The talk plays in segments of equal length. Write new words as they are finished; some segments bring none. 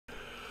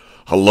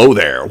Hello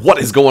there. What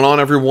is going on,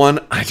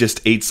 everyone? I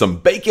just ate some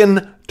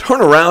bacon,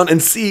 turn around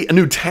and see a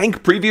new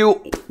tank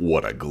preview.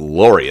 What a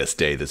glorious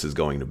day this is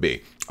going to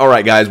be. All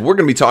right, guys, we're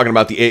going to be talking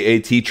about the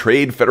AAT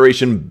Trade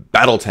Federation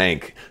Battle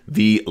Tank,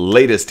 the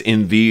latest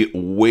in the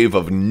wave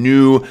of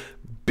new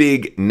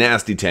big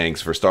nasty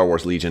tanks for Star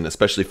Wars Legion,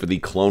 especially for the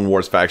Clone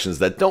Wars factions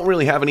that don't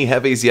really have any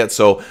heavies yet.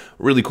 So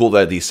really cool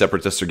that the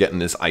Separatists are getting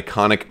this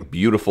iconic,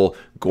 beautiful,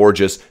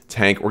 gorgeous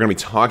tank. We're going to be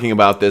talking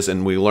about this,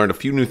 and we learned a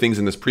few new things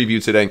in this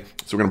preview today.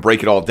 So we're going to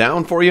break it all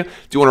down for you.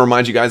 Do want to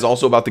remind you guys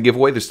also about the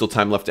giveaway. There's still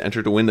time left to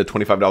enter to win the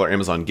 $25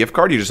 Amazon gift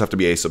card. You just have to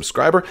be a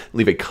subscriber.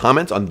 Leave a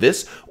comment on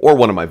this or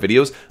one of my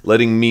videos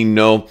letting me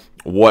know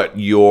what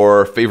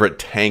your favorite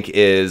tank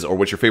is, or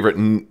what your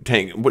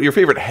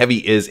favorite heavy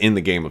is in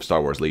the game of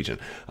Star Wars Legion.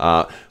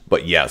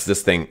 But yes,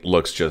 this thing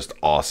looks just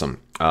awesome.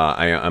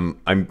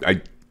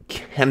 I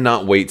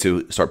cannot wait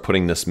to start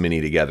putting this mini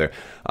together.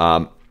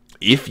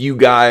 If you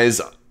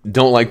guys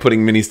don't like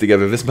putting minis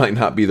together, this might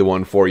not be the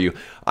one for you.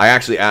 I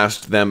actually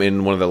asked them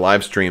in one of the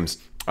live streams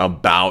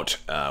about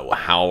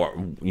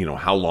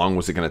how long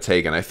was it going to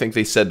take, and I think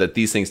they said that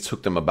these things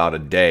took them about a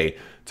day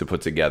to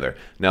put together.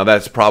 Now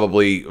that's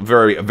probably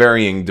very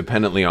varying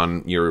dependently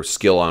on your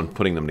skill on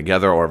putting them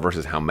together, or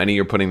versus how many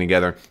you're putting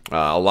together.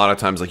 A lot of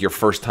times, like your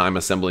first time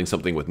assembling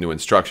something with new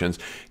instructions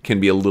can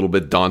be a little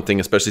bit daunting,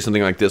 especially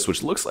something like this,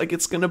 which looks like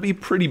it's going to be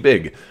pretty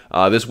big.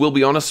 This will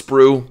be on a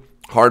sprue,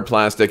 hard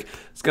plastic.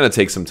 It's going to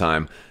take some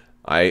time.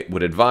 I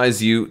would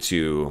advise you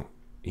to,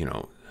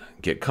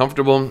 get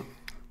comfortable,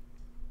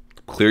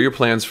 clear your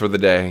plans for the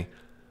day,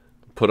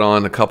 put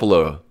on a couple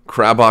of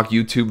Crabbok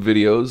YouTube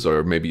videos,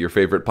 or maybe your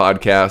favorite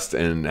podcast,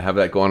 and have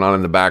that going on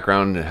in the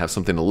background and have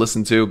something to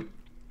listen to,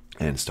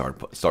 and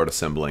start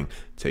assembling.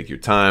 Take your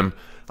time.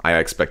 I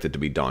expect it to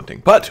be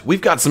daunting, but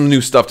we've got some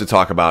new stuff to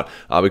talk about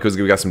because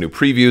we've got some new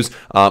previews.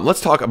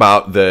 Let's talk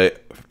about the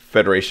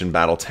Federation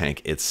Battle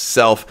Tank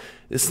itself.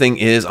 This thing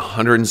is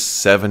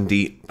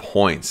 170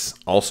 points,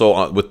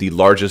 also with the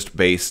largest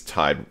base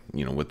tied,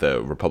 with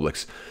the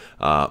Republic's.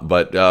 Yeah,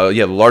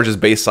 the largest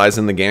base size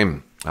in the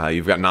game.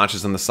 You've got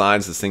notches on the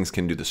sides. This thing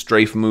can do the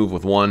strafe move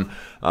with one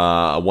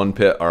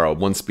pit or a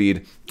one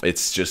speed.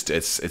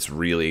 It's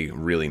really,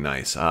 really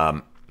nice.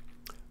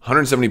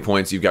 170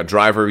 points. You've got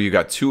driver. You've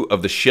got 2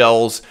 of the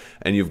shells,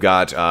 and you've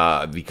got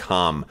the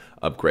comm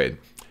upgrade.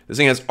 This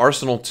thing has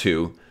Arsenal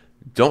 2.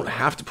 Don't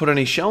have to put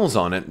any shells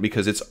on it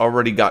because it's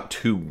already got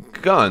 2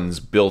 guns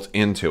built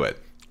into it.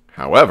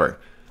 However,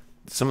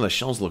 some of the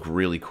shells look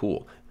really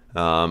cool,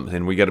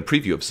 and we got a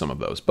preview of some of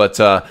those. But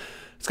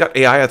it's got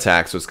AI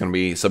attack, so it's going to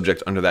be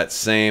subject under that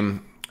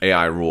same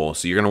AI rule.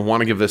 So you're going to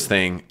want to give this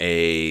thing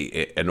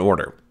an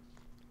order,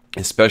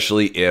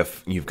 especially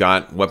if you've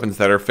got weapons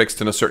that are fixed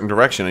in a certain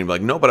direction. And you're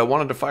like, no, but I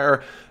wanted to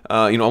fire,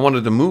 I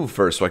wanted to move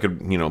first so I could,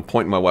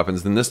 point my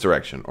weapons in this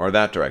direction or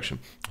that direction.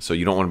 So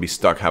you don't want to be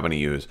stuck having to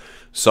use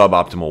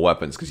suboptimal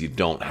weapons because you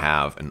don't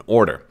have an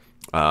order.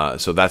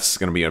 So that's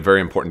going to be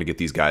very important to get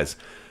these guys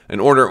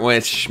an order,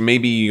 which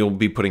maybe you'll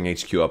be putting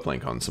HQ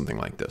uplink on something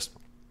like this.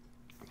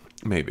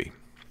 Maybe.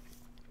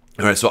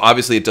 All right, so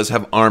obviously it does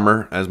have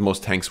armor, as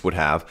most tanks would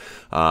have,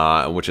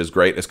 which is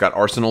great. It's got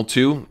Arsenal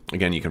 2.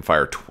 Again, you can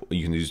fire.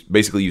 You can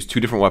basically use 2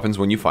 different weapons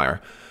when you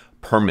fire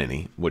per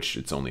mini, which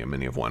it's only a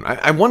mini of 1.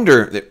 I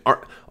wonder.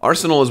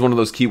 Arsenal is one of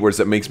those keywords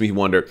that makes me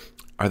wonder: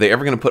 are they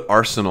ever going to put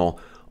Arsenal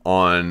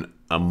on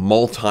a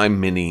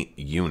multi-mini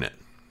unit?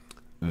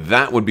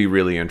 That would be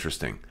really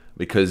interesting,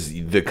 because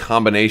the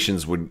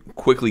combinations would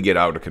quickly get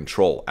out of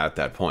control at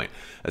that point,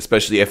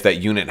 especially if that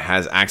unit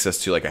has access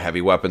to like a heavy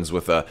weapons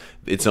with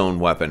its own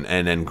weapon,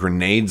 and then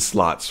grenade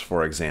slots,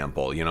 for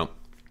example.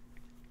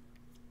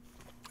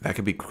 That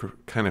could be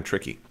kind of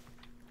tricky.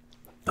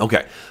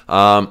 Okay,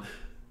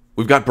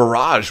 we've got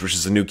Barrage, which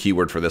is a new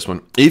keyword for this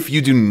one. If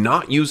you do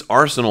not use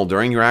Arsenal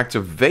during your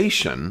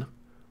activation,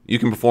 you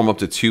can perform up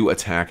to 2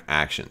 attack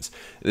actions.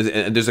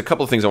 There's a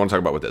couple of things I want to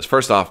talk about with this.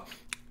 First off,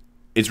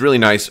 it's really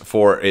nice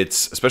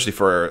especially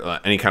for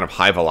any kind of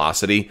high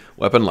velocity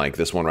weapon like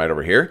this one right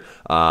over here.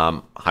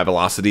 High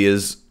velocity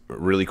is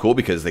really cool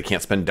because they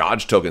can't spend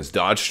dodge tokens.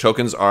 Dodge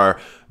tokens are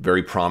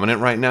very prominent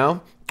right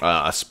now,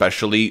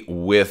 especially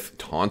with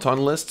Tauntaun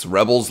lists.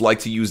 Rebels like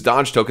to use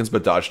dodge tokens,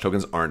 but dodge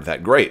tokens aren't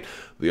that great.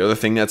 The other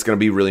thing that's going to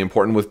be really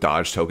important with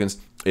dodge tokens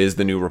is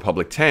the new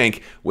Republic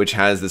tank, which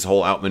has this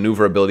whole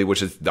outmaneuver ability,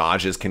 which is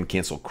dodges can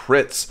cancel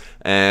crits,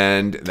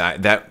 and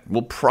that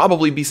will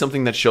probably be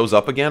something that shows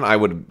up again. I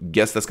would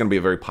guess that's going to be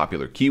a very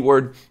popular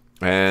keyword.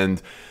 And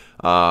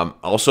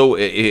also,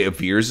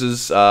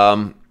 Veers'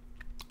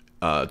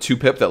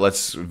 2-pip that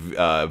lets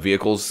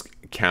vehicles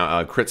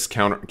crits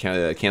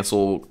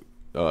cancel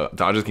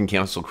dodges can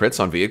cancel crits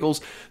on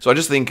vehicles. So I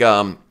just think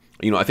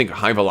I think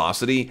high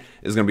velocity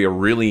is going to be a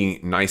really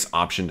nice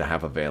option to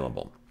have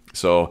available.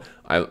 So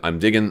I'm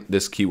digging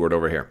this keyword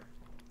over here.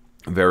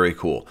 Very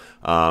cool.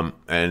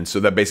 And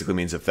so that basically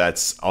means if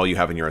that's all you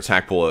have in your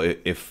attack pool,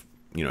 if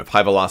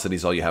high velocity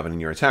is all you have in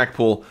your attack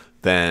pool,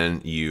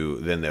 then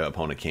the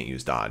opponent can't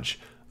use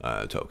dodge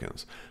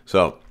tokens.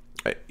 So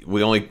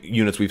the only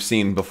units we've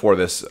seen before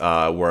this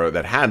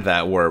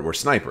were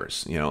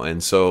snipers, you know,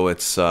 and so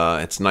it's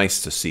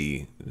nice to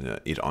see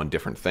it on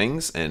different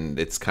things, and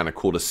it's kind of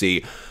cool to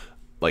see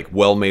like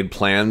well-made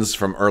plans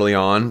from early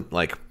on,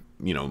 like,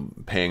 you know,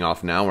 paying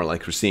off now, or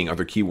like we're seeing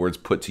other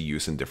keywords put to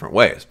use in different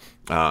ways.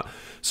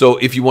 So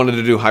if you wanted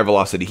to do high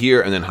velocity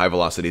here and then high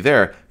velocity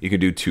there, you can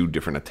do 2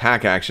 different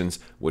attack actions,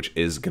 which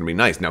is going to be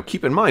nice. Now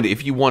keep in mind,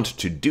 if you want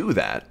to do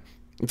that,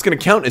 it's going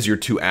to count as your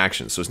 2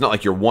 actions. So it's not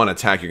like your 1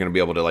 attack, you're going to be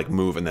able to like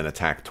move and then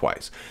attack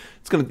twice.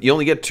 You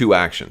only get 2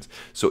 actions.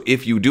 So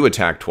if you do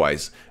attack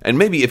twice, and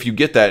maybe if you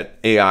get that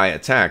AI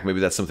attack,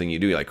 maybe that's something you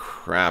do. You're like,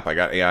 crap, I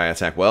got AI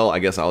attack. Well, I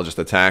guess I'll just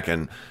attack,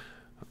 and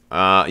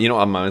you know,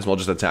 I might as well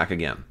just attack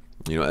again.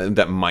 You know,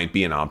 that might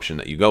be an option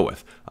that you go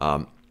with.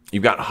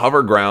 You've got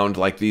hover ground,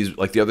 like these,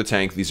 like the other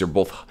tank. These are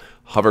both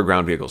hover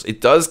ground vehicles. It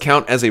does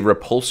count as a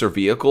repulsor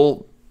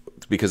vehicle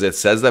because it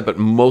says that, but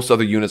most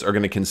other units are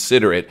going to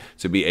consider it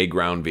to be a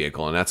ground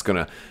vehicle, and that's going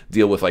to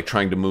deal with like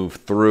trying to move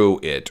through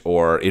it,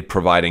 or it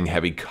providing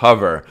heavy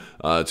cover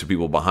to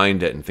people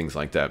behind it and things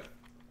like that.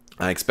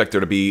 I expect there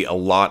to be a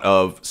lot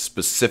of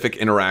specific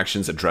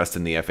interactions addressed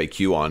in the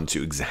FAQ on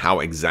to how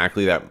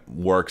exactly that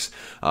works.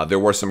 There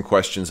were some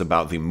questions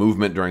about the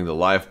movement during the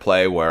live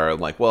play where,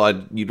 like,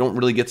 well, you don't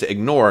really get to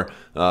ignore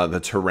the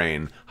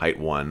terrain height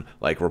 1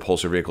 like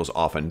repulsor vehicles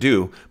often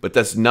do, but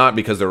that's not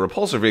because they're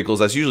repulsor vehicles.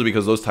 That's usually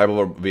because those type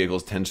of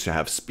vehicles tend to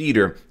have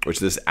speeder, which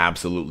this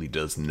absolutely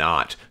does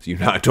not. So you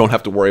don't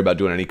have to worry about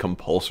doing any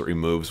compulsory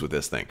moves with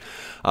this thing.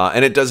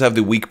 And it does have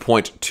the weak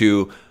point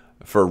 2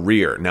 for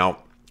rear.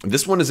 Now,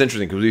 this one is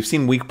interesting because we've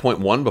seen weak point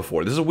 1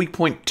 before. This is a weak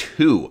point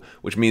 2,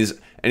 which means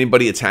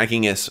anybody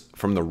attacking us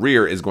from the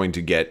rear is going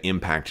to get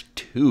impact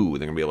 2.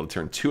 They're going to be able to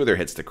turn 2 of their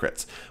hits to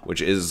crits, which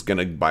is going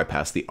to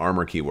bypass the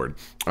armor keyword.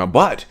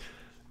 But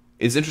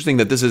it's interesting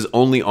that this is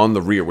only on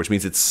the rear, which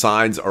means its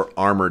sides are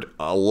armored.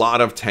 A lot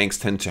of tanks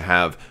tend to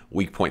have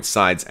weak point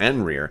sides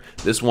and rear.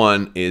 This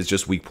one is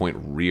just weak point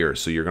rear,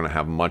 so you're going to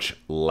have much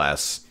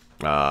less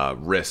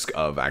risk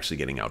of actually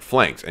getting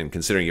outflanked. And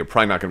considering you're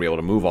probably not going to be able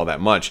to move all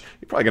that much,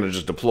 you're probably going to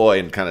just deploy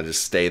and kind of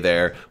just stay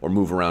there or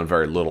move around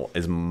very little,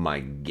 is my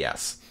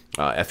guess.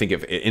 I think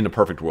if in a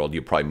perfect world,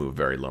 you'd probably move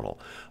very little.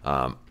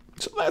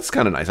 So that's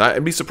kind of nice.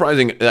 It'd be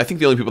surprising. I think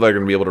the only people that are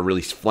going to be able to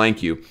really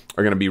flank you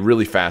are going to be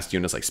really fast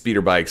units like speeder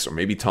bikes or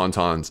maybe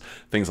tauntauns,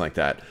 things like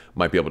that,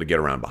 might be able to get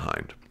around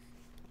behind.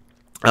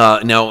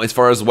 Now, as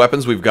far as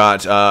weapons, we've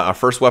got our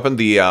first weapon,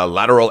 the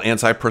lateral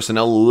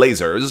anti-personnel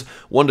lasers,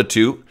 1 to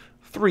 2.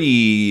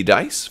 3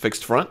 dice,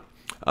 fixed front.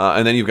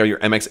 And then you've got your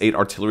MX8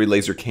 artillery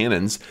laser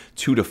cannons,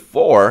 2 to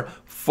 4,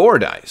 4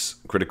 dice,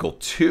 critical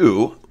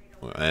 2,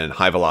 and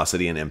high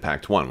velocity and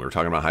impact 1. We were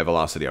talking about high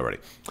velocity already.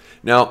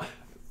 Now,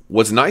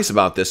 what's nice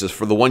about this is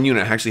for the one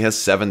unit, it actually has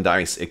 7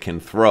 dice it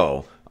can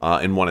throw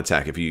in one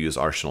attack if you use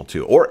Arsenal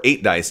 2, or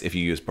 8 dice if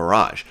you use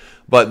Barrage.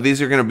 But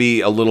these are going to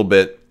be a little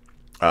bit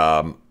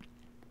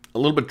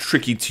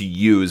tricky to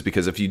use,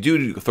 because if you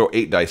do throw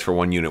 8 dice for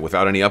one unit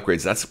without any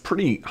upgrades, that's a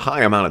pretty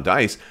high amount of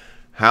dice.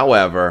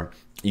 However,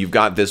 you've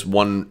got this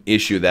one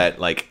issue that,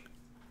 like,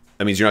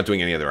 that means you're not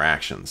doing any other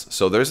actions.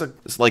 So there's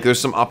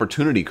some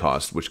opportunity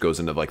cost which goes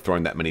into like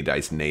throwing that many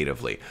dice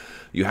natively.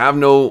 You have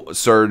no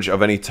surge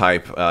of any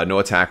type, no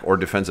attack or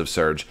defensive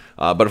surge,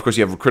 but of course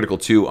you have a critical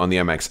 2 on the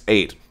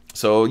MX8.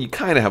 So you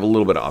kind of have a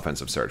little bit of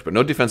offensive surge, but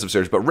no defensive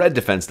surge. But red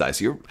defense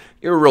dice, you're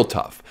real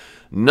tough.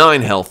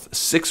 9 health,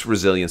 6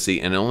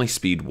 resiliency, and only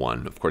speed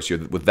 1. Of course,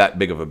 you're with that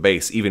big of a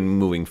base. Even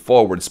moving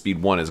forward,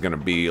 speed 1 is going to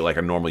be like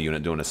a normal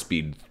unit doing a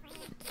speed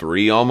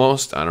 3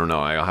 almost. I don't know.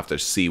 I'll have to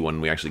see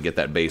when we actually get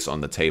that base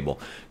on the table,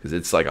 because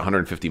it's like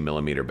 150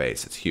 millimeter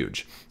base. It's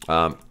huge.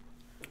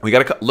 We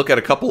got to look at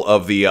a couple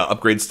of the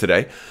upgrades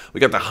today.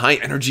 We got the high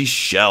energy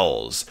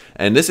shells,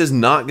 and this is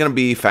not going to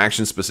be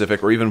faction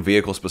specific or even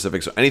vehicle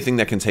specific. So anything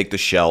that can take the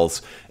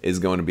shells is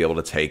going to be able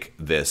to take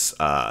this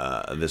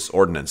this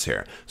ordnance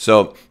here.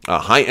 So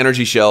high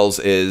energy shells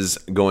is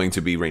going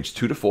to be range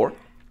 2 to 4.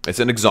 It's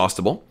an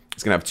exhaustible.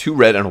 It's going to have 2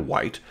 red and a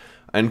white,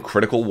 and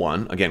critical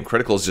 1. Again,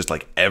 critical is just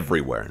like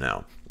everywhere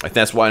now.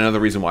 That's why another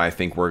reason why I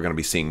think we're going to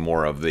be seeing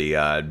more of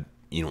the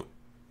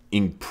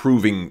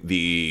improving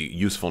the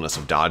usefulness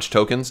of dodge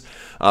tokens,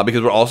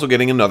 because we're also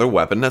getting another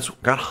weapon that's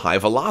got high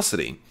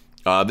velocity.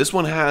 This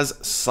one has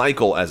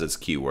cycle as its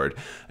keyword,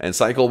 and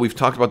cycle, we've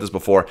talked about this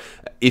before.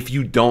 If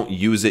you don't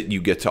use it,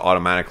 you get to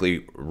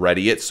automatically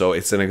ready it. So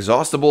it's an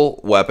exhaustible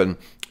weapon.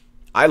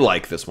 I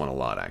like this one a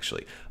lot,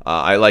 actually.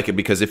 I like it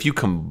because if you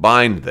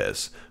combine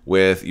this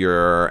with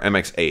your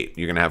MX8,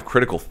 you're going to have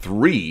critical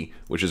 3,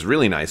 which is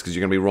really nice because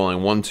you're going to be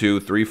rolling 1, 2,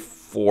 3,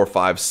 4,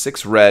 5,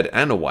 6 red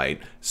and a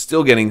white,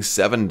 still getting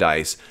 7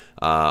 dice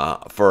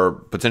for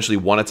potentially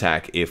 1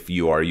 attack if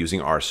you are using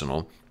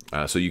Arsenal.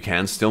 So you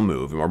can still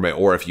move,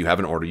 or if you have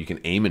an order, you can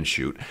aim and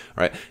shoot.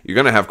 Right? You're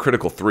going to have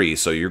critical 3,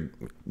 so you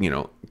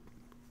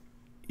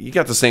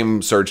got the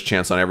same surge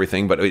chance on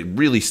everything, but it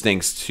really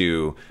stinks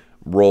to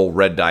roll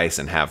red dice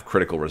and have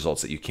critical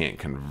results that you can't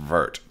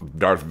convert.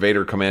 Darth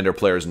Vader Commander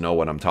players know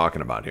what I'm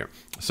talking about here.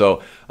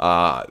 So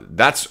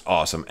that's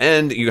awesome.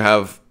 And you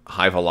have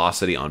high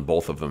velocity on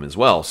both of them as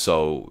well.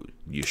 So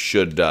you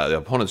should, the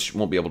opponents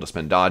won't be able to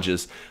spend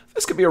dodges.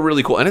 This could be a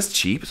really cool, and it's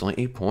cheap. It's only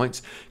 8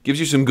 points. Gives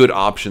you some good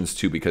options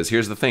too, because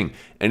here's the thing: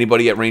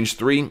 anybody at range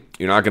 3,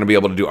 you're not going to be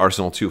able to do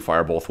Arsenal 2,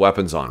 fire both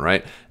weapons on,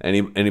 right?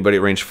 Anybody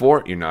at range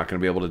 4, you're not going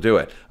to be able to do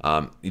it.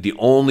 The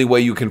only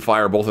way you can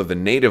fire both of the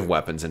native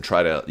weapons and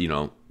try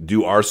to,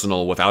 do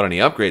Arsenal without any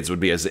upgrades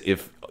would be as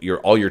if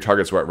all your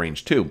targets were at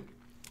range 2,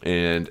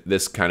 and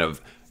this kind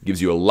of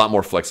gives you a lot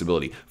more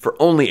flexibility for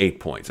only 8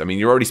 points. I mean,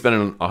 you're already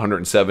spending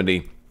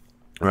 170.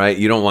 Right?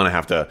 You don't want to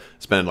have to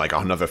spend like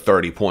another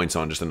 30 points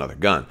on just another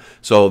gun.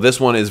 So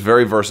this one is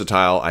very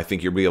versatile. I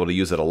think you'll be able to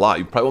use it a lot.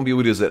 You probably won't be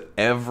able to use it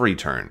every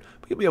turn,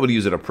 but you'll be able to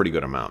use it a pretty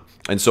good amount.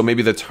 And so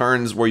maybe the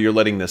turns where you're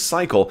letting this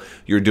cycle,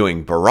 you're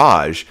doing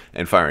barrage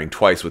and firing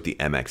twice with the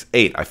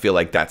MX8. I feel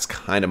like that's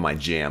kind of my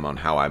jam on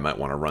how I might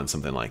want to run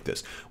something like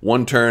this.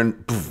 One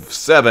turn, poof,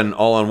 7,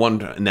 all on one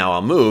turn. Now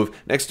I'll move.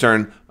 Next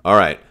turn, all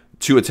right,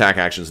 2 attack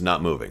actions,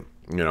 not moving.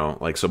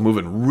 So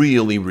moving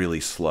really,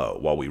 really slow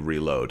while we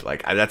reload.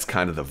 That's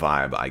kind of the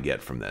vibe I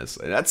get from this.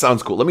 That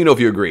sounds cool. Let me know if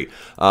you agree.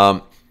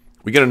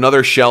 We get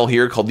another shell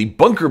here called the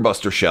Bunker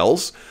Buster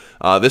shells.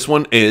 This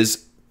one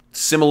is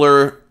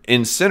similar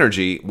in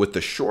synergy with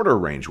the shorter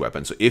range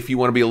weapon. So if you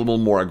want to be a little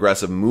more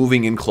aggressive,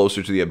 moving in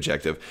closer to the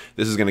objective,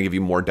 this is going to give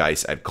you more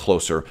dice at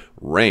closer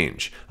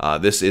range.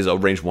 This is a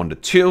range 1 to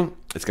 2.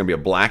 It's going to be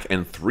a black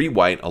and 3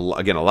 white.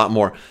 Again, a lot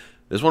more.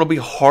 This one will be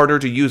harder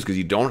to use because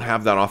you don't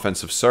have that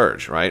offensive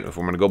surge, right? If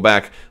we're going to go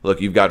back,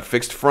 look, you've got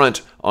fixed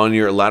front on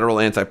your lateral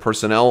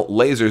anti-personnel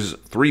lasers,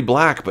 3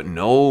 black, but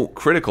no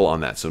critical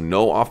on that. So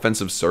no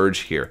offensive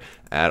surge here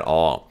at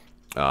all,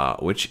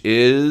 which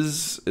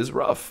is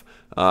rough.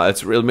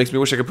 It makes me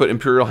wish I could put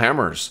Imperial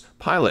Hammer's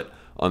pilot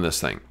on this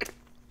thing.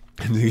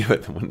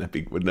 Wouldn't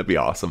that be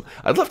awesome?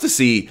 I'd love to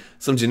see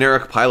some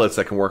generic pilots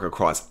that can work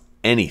across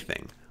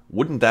anything.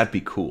 Wouldn't that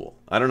be cool?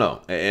 I don't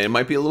know. It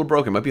might be a little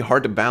broken. It might be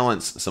hard to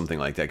balance something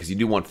like that because you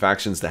do want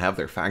factions to have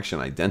their faction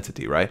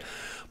identity, right?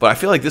 But I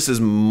feel like this is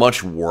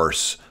much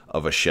worse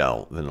of a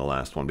shell than the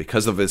last one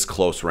because of its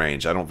close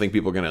range. I don't think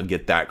people are going to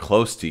get that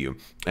close to you.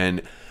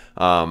 And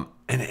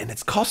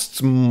it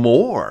costs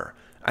more.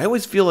 I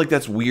always feel like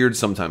that's weird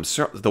sometimes.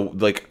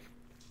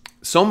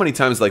 So many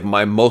times, like,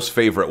 my most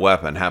favorite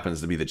weapon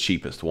happens to be the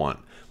cheapest one.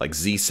 Like,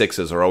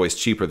 Z6s are always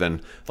cheaper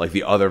than, like,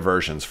 the other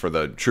versions for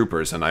the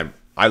troopers, and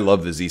I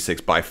love the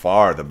Z6 by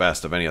far the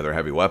best of any other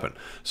heavy weapon.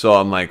 So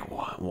I'm like,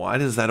 why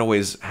does that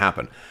always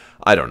happen?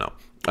 I don't know.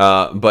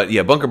 But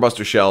yeah, Bunker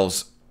Buster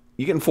shells,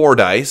 you get 4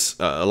 dice.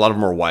 A lot of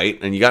them are white,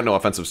 and you got no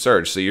offensive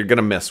surge, so you're going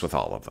to miss with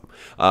all of them.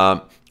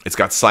 It's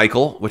got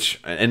cycle,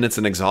 and it's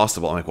an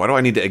exhaustible. I'm like, why do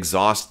I need to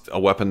exhaust a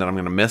weapon that I'm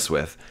going to miss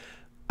with?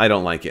 I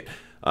don't like it.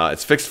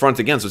 It's fixed front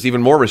again, so it's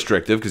even more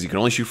restrictive because you can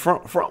only shoot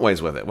front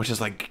ways with it, which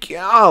is like,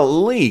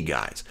 golly,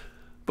 guys.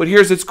 But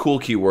here's its cool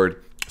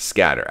keyword.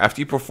 Scatter.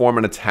 After you perform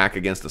an attack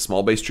against a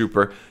small base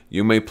trooper,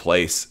 you may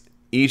place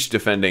each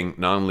defending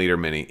non-leader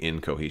mini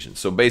in cohesion.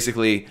 So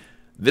basically,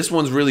 this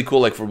one's really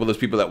cool, like for those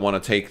people that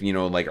want to take,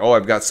 like, oh,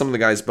 I've got some of the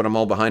guys, but I'm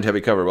all behind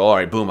heavy cover. Well, all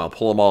right, boom, I'll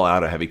pull them all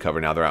out of heavy cover.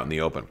 Now they're out in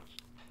the open.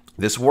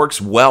 This works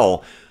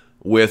well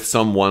with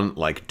someone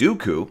like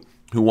Dooku,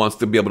 who wants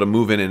to be able to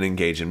move in and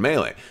engage in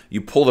melee.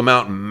 You pull them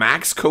out,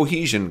 max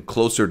cohesion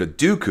closer to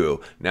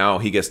Dooku. Now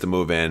he gets to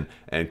move in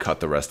and cut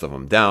the rest of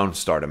them down,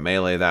 start a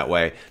melee that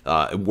way.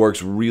 It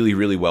works really,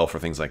 really well for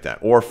things like that.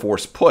 Or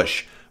force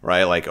push,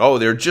 right? Like, oh,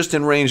 they're just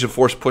in range of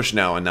force push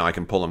now, and now I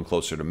can pull them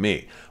closer to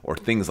me. Or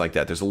things like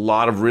that. There's a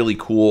lot of really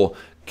cool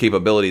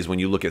capabilities when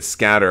you look at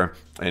scatter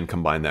and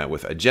combine that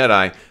with a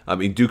Jedi. I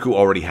mean, Dooku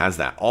already has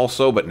that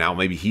also, but now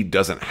maybe he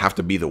doesn't have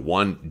to be the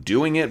one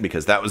doing it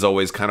because that was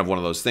always kind of one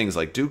of those things.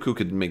 Like, Dooku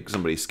could make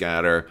somebody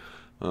scatter.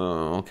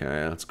 Oh, okay,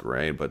 that's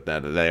great, but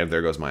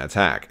there goes my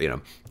attack,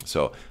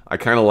 So I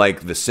kind of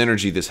like the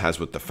synergy this has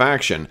with the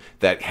faction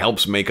that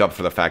helps make up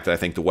for the fact that I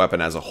think the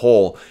weapon as a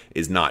whole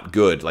is not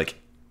good. Like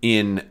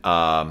in in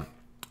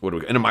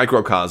a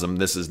microcosm,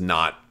 this is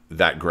not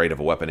that great of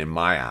a weapon in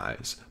my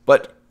eyes,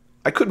 but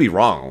I could be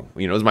wrong.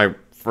 It's my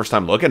first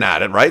time looking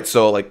at it, right?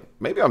 So, like,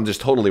 maybe I'm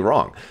just totally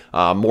wrong.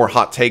 More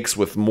hot takes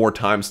with more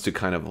times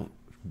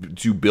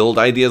to build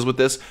ideas with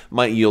this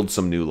might yield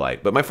some new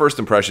light. But my first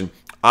impression,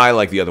 I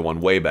like the other one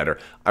way better.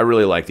 I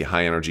really like the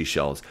high energy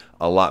shells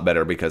a lot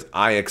better because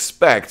I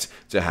expect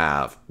to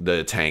have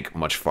the tank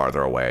much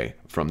farther away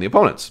from the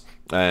opponents.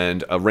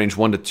 And a range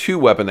 1 to 2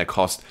 weapon that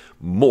costs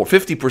more,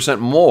 50%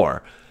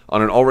 more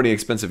on an already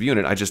expensive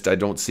unit, I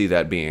don't see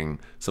that being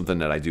something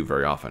that I do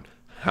very often.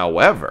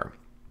 However,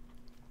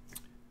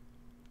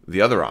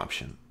 the other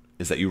option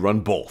is that you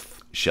run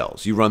both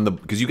shells.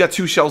 Because you got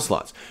 2 shell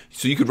slots.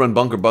 So you could run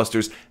Bunker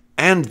Busters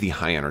and the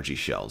high energy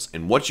shells.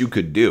 And what you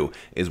could do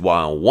is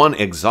while one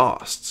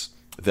exhausts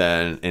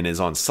and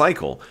is on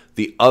cycle,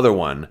 the other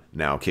one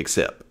now kicks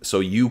up. So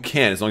you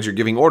can, as long as you're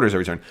giving orders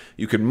every turn,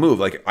 you could move.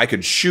 Like I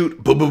could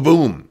shoot boom, boom,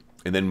 boom,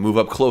 and then move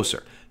up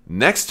closer.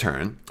 Next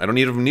turn, I don't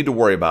even need to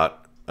worry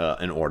about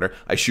an order.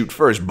 I shoot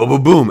first, boom,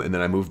 boom, boom, and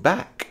then I move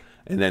back.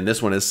 And then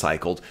this one is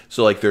cycled.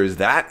 So like there's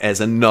that as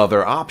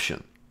another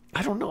option.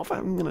 I don't know if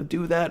I'm going to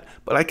do that,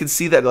 but I can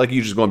see that like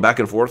you just going back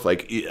and forth,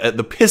 like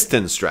the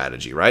piston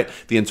strategy, right?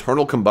 The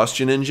internal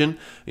combustion engine,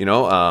 you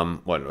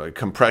know,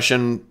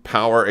 compression,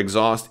 power,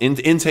 exhaust,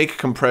 intake,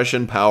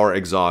 compression, power,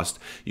 exhaust.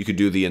 You could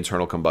do the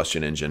internal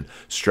combustion engine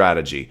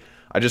strategy.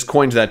 I just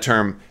coined that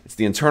term. It's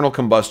the internal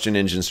combustion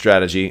engine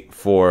strategy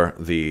for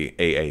the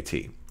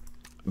AAT.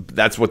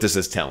 That's what this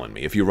is telling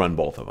me if you run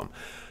both of them.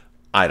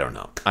 I don't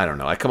know.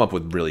 I come up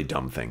with really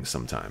dumb things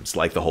sometimes,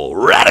 like the whole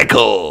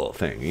radical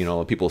thing. You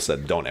know, people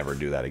said don't ever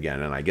do that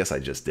again, and I guess I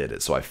just did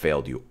it, so I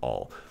failed you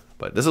all.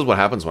 But this is what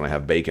happens when I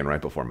have bacon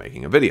right before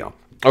making a video.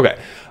 Okay,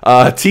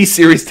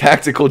 T-Series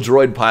Tactical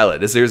Droid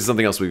Pilot. Here's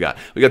something else we've got.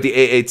 We got the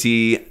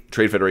AAT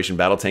Trade Federation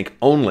Battle Tank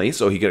only,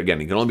 so he can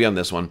only be on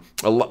this one.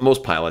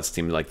 Most pilots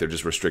seem like they're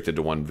just restricted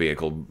to one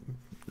vehicle.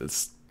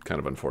 It's kind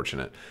of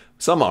unfortunate.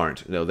 Some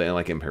aren't. You know, they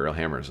like Imperial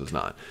Hammers is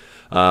not.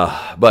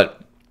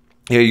 But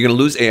yeah, you're going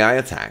to lose AI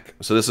attack.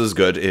 So this is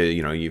good,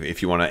 you know,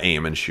 if you want to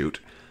aim and shoot,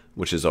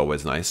 which is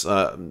always nice.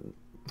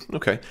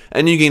 Okay.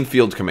 And you gain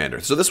field commander.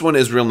 So this one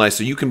is real nice.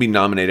 So you can be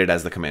nominated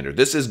as the commander.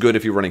 This is good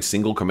if you're running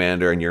single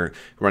commander and you're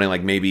running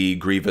like maybe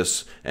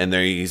Grievous and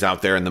he's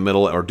out there in the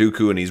middle, or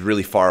Dooku, and he's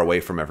really far away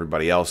from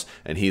everybody else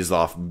and he's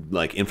off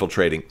like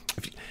infiltrating.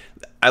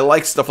 I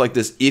like stuff like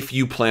this if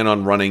you plan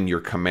on running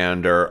your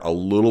commander a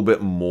little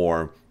bit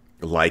more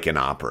like an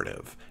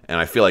operative. And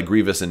I feel like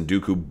Grievous and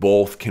Dooku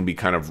both can be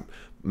kind of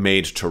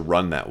made to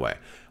run that way.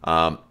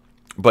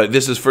 But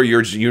this is for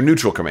your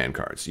neutral command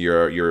cards,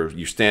 your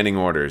standing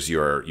orders,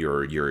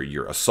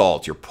 your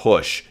assault, your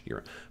push,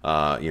 your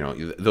you know,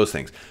 those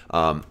things.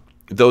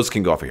 Those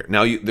can go off of here.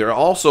 Now there are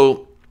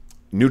also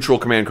neutral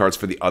command cards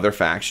for the other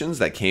factions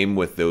that came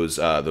with those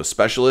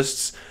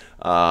specialists.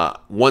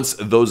 Once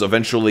those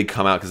eventually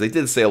come out, because they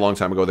did say a long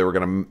time ago they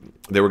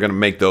were gonna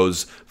make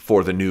those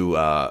for the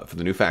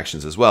new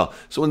factions as well.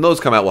 So when those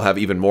come out, we'll have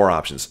even more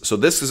options. So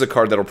this is a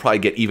card that'll probably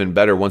get even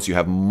better once you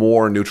have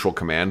more neutral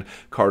command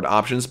card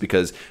options,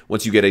 because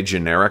once you get a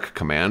generic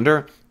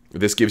commander,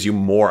 this gives you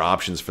more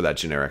options for that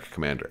generic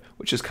commander,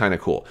 which is kind of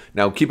cool.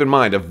 Now, keep in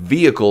mind, a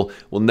vehicle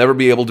will never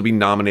be able to be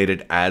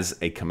nominated as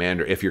a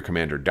commander if your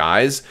commander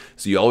dies,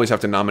 so you always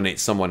have to nominate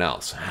someone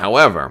else.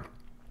 However,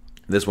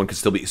 this one could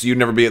still be, so they'd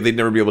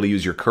never be able to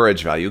use your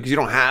courage value because you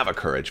don't have a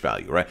courage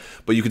value, right?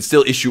 But you could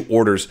still issue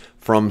orders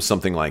from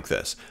something like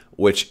this,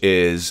 which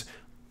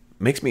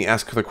makes me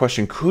ask the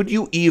question, could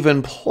you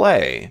even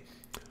play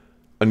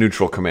a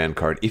neutral command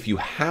card if you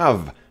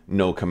have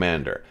no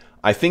commander?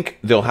 I think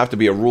there'll have to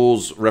be a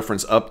rules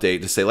reference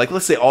update to say, like,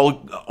 let's say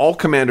all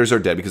commanders are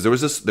dead, because there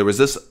was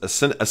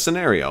a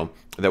scenario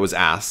that was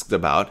asked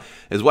about,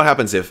 is what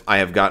happens if I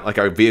have got like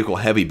a vehicle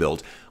heavy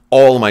build,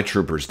 all of my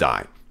troopers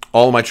die.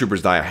 All of my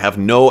troopers die. I have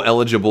no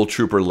eligible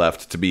trooper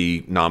left to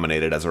be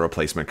nominated as a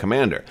replacement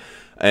commander.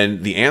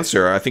 And the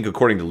answer, I think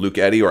according to Luke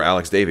Eddy or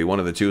Alex Davey, one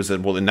of the two,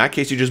 said, well, in that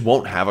case, you just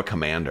won't have a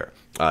commander.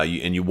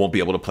 And you won't be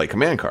able to play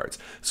command cards.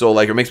 So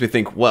like it makes me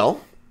think, well,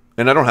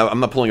 and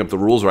I'm not pulling up the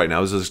rules right now.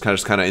 This is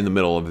just kind of in the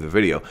middle of the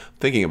video.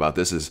 Thinking about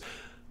this is,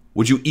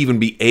 would you even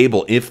be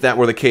able, if that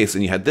were the case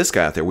and you had this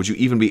guy out there, would you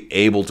even be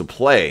able to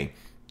play,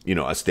 you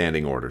know, a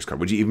standing orders card?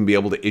 Would you even be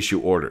able to issue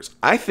orders?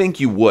 I think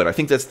you would. I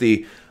think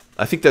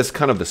that's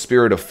kind of the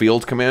spirit of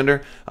Field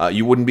Commander.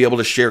 You wouldn't be able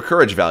to share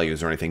courage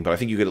values or anything, but I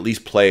think you could at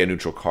least play a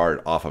neutral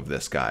card off of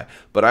this guy.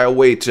 But I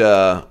await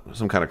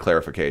some kind of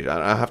clarification.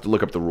 I have to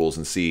look up the rules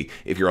and see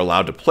if you're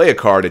allowed to play a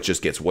card, it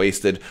just gets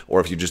wasted,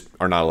 or if you just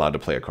are not allowed to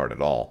play a card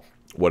at all,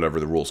 whatever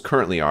the rules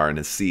currently are, and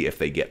to see if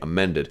they get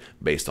amended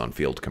based on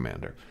Field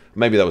Commander.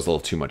 Maybe that was a little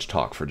too much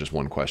talk for just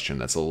one question.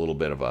 That's a little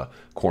bit of a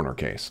corner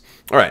case.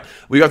 All right,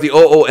 we got the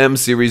OOM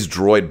series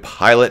droid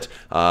pilot.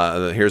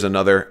 Here's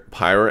another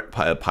pirate,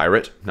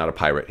 not a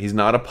pirate. He's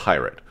not a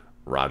pirate.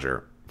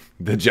 Roger,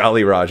 the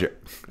Jolly Roger.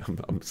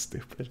 I'm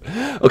stupid.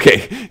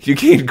 Okay, you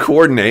can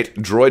coordinate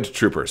droid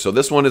trooper. So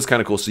this one is kind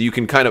of cool. So you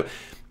can kind of,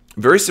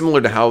 very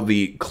similar to how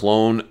the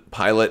clone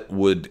pilot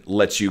would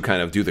let you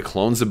kind of do the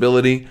clones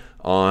ability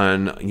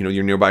on, you know,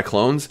 your nearby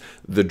clones.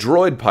 The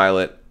droid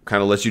pilot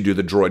kind of lets you do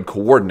the droid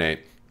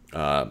coordinate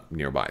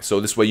nearby. So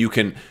this way you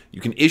can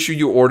issue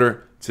your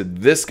order to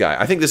this guy.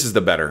 I think this is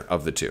the better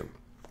of the two.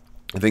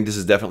 I think this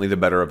is definitely the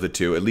better of the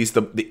two, at least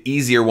the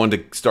easier one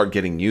to start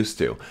getting used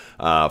to.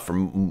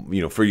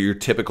 For your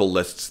typical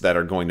lists that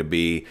are going to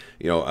be,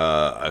 you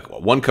know,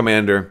 one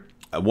commander,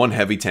 one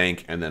heavy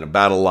tank, and then a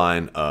battle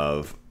line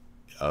of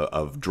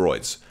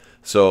droids.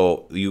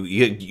 So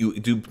you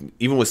do,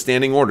 even with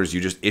standing orders, you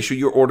just issue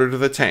your order to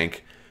the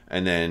tank,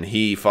 and then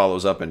he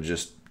follows up and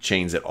just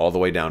chains it all the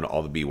way down to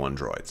all the B1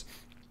 droids.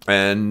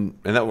 And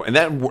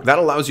that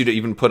allows you to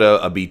even put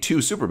a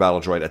B2 super battle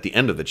droid at the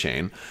end of the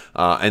chain,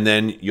 and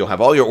then you'll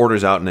have all your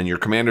orders out, and then your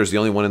commander is the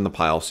only one in the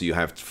pile, so you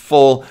have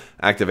full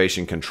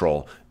activation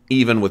control,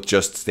 even with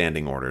just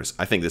standing orders.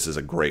 I think this is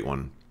a great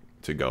one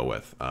to go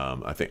with.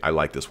 I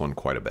like this one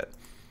quite a bit.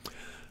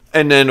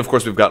 And then, of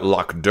course, we've got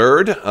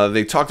Lockdurd.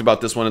 They talked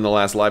about this one in the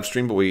last live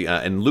stream, but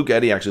and Luke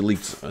Eddy actually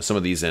leaked some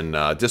of these in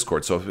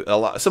Discord.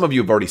 So some of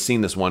you have already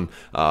seen this one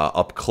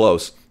up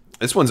close.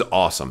 This one's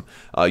awesome.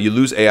 You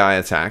lose AI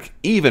attack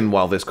even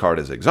while this card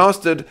is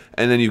exhausted,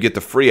 and then you get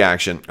the free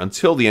action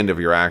until the end of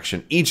your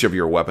action. Each of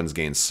your weapons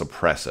gains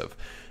suppressive.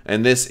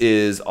 And this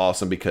is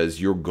awesome because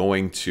you're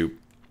going to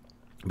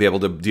be able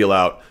to deal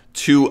out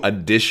 2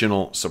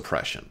 additional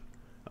suppression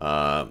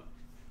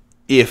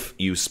if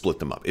you split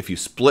them up. If you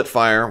split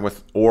fire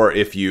with, or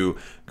if you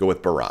go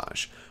with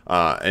barrage.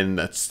 And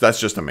that's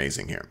just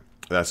amazing here.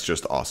 That's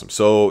just awesome.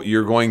 So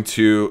you're going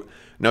to...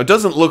 Now, it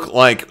doesn't look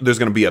like there's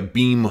going to be a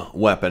beam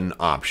weapon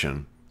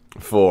option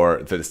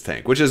for this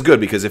tank, which is good,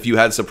 because if you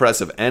had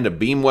suppressive and a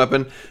beam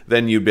weapon,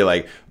 then you'd be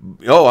like,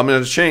 oh, I'm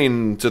going to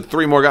chain to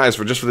 3 more guys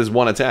for this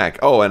one attack.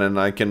 Oh, and then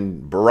I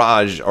can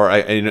barrage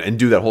and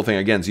do that whole thing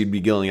again. So you'd be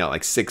dealing out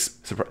like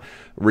 6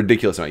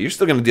 ridiculous amount. You're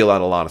still going to deal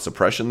out a lot of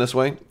suppression this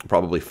way,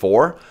 probably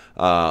 4,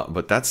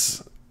 but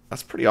that's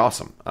pretty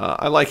awesome.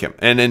 I like him.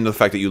 And then the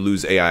fact that you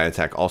lose AI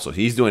attack also.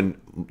 He's doing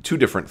 2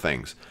 different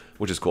things,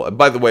 which is cool.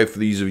 By the way, for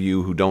these of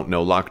you who don't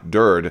know,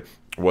 Lockdurd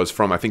was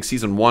from, I think,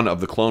 Season 1 of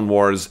the Clone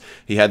Wars.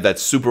 He had that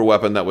super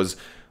weapon that was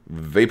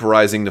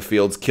vaporizing the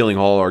fields, killing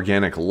all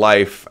organic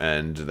life,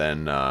 and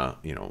then,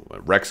 you know,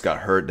 Rex got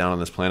hurt down on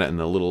this planet, and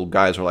the little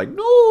guys were like,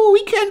 no,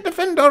 we can't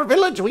defend our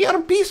village, we are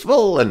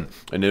peaceful, and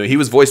he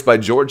was voiced by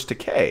George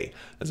Takei,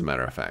 as a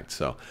matter of fact,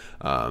 so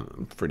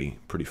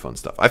pretty fun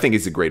stuff. I think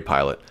he's a great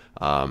pilot.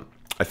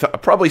 I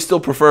probably still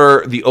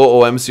prefer the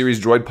OOM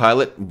series droid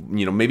pilot,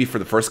 you know, maybe for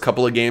the first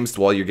couple of games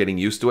while you're getting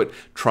used to it.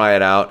 Try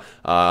it out,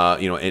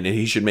 you know, and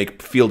he should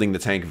make fielding the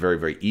tank very,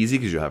 very easy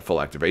because you'll have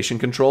full activation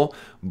control.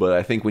 But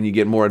I think when you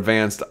get more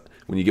advanced,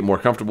 when you get more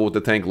comfortable with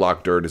the tank,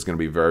 Lockdurd is going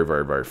to be very,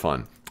 very, very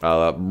fun.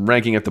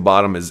 Ranking at the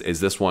bottom is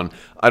this one.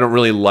 I don't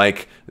really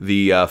like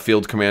the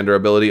field commander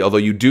ability, although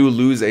you do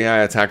lose AI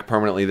attack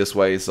permanently this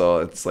way, so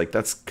it's like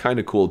that's kind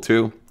of cool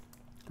too.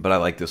 But I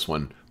like this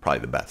one probably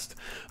the best.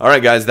 All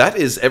right, guys, that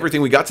is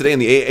everything we got today in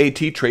the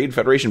AAT Trade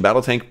Federation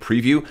Battle Tank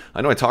preview.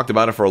 I know I talked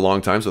about it for a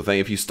long time, so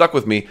if you stuck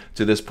with me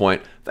to this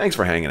point, thanks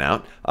for hanging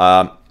out.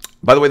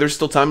 By the way, there's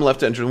still time left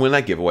to enter and win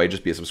that giveaway.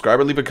 Just be a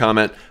subscriber, leave a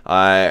comment.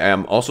 I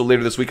am also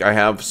later this week,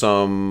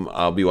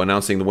 I'll be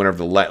announcing the winner of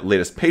the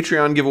latest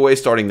Patreon giveaway,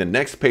 starting the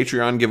next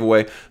Patreon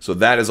giveaway. So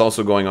that is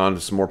also going on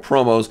with some more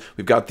promos.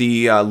 We've got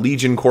the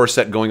Legion core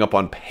set going up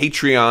on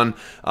Patreon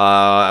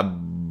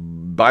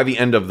by the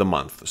end of the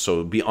month.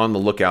 So be on the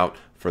lookout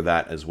for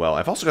that as well.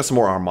 I've also got some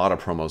more Armada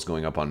promos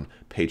going up on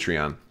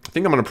Patreon. I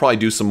think I'm going to probably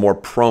do some more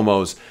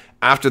promos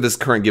after this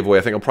current giveaway.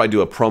 I think I'll probably do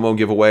a promo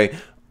giveaway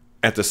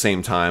at the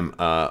same time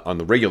on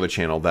the regular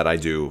channel that I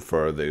do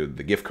for the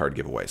gift card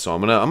giveaway. So I'm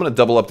gonna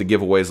double up the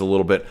giveaways a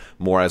little bit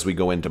more as we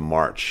go into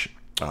March.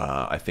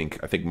 I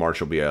think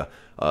March will be a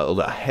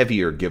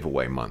heavier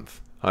giveaway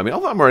month. I mean, I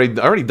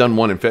already done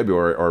one in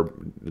February or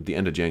at the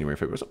end of January,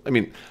 February. So, I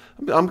mean,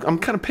 I'm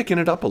kind of picking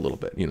it up a little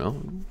bit, you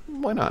know.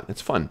 Why not? It's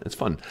fun. It's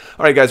fun.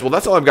 All right, guys. Well,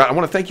 that's all I've got. I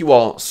want to thank you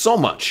all so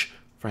much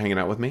for hanging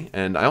out with me,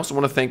 and I also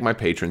want to thank my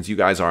patrons. You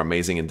guys are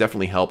amazing and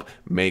definitely help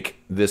make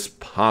this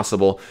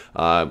possible.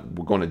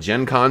 We're going to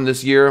Gen Con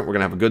this year. We're going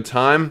to have a good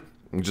time.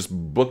 We just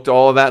booked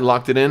all of that,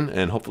 locked it in,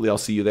 and hopefully I'll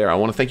see you there. I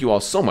want to thank you all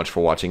so much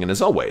for watching, and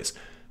as always,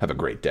 have a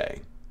great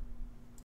day.